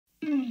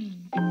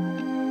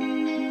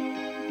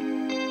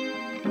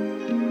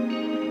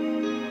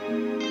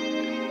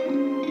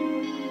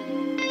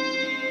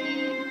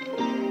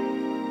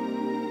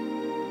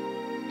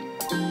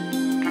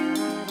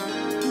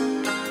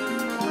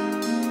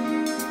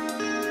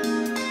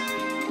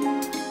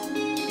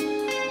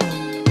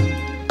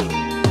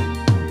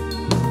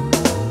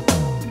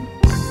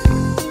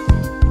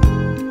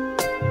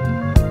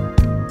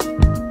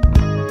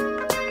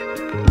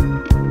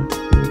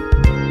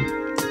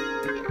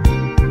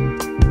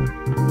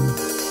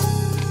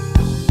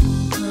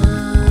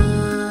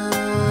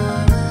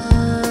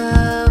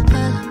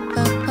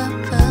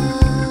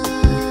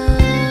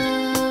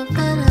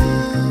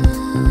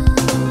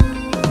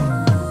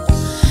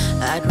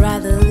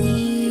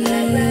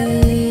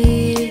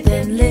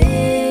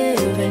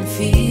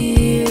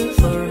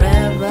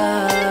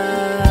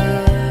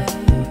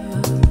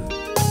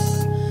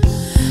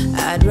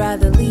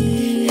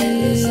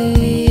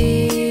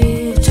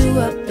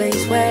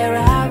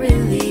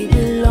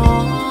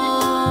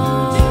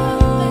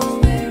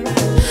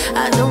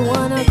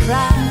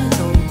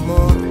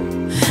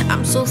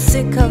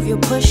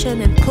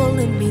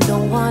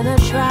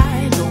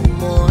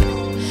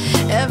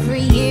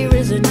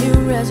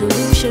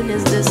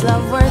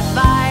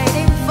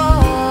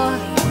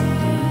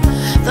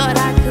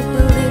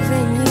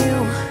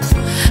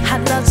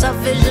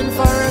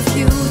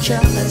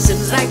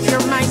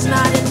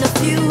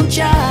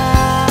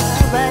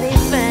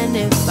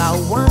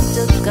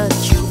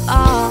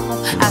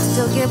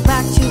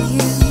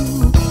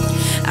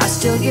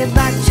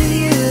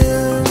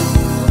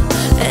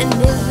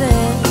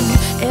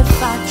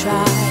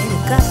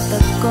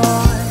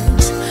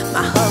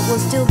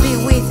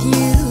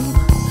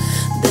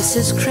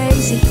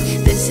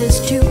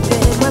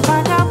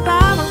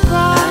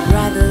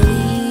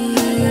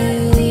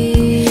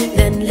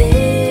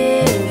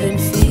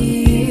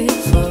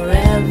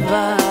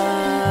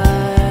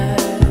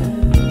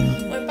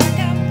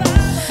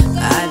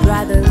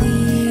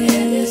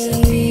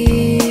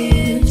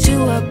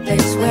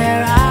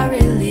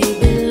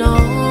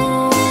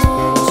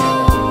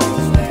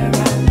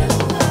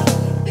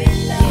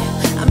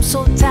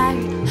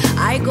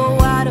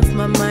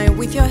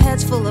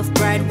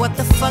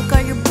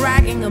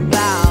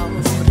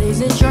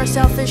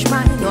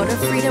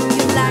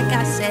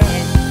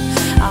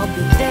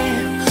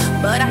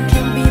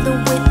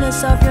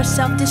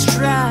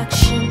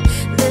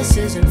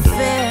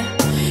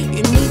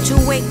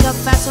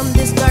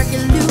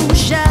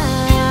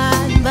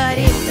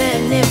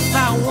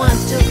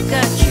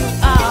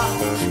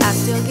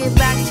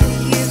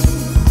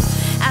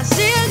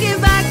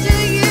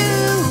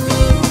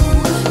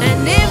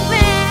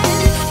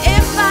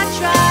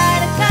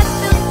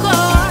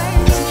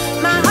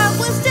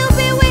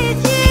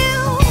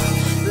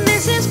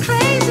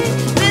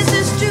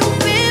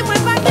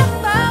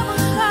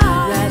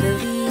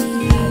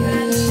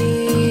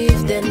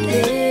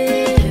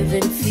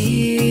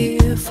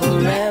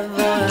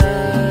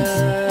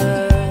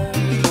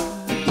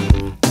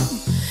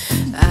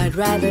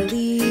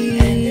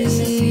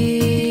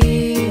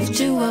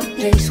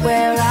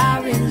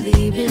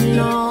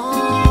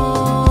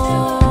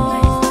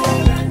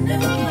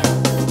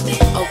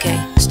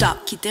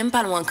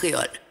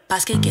Créole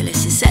parce que qu'elle est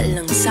celle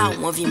là ça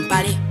moi vient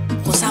parler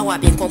pour ça va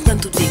bien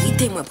comprendre toute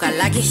vérité moi pour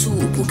laguer sous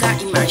pour qu'à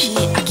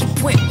imaginer à qui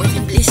point moi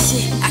vient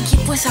blesser à qui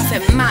point ça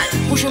fait mal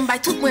pour je me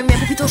baille tout moi mais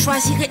plutôt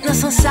choisir être dans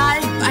sans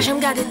sale pas j'aime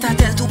garder ta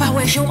tête tout pas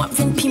ouais je vais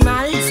venir pi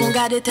mal faut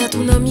garder tête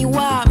tout dans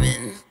miroir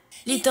man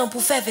les temps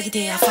pour faire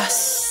vérité à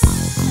face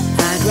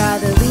I'd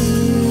rather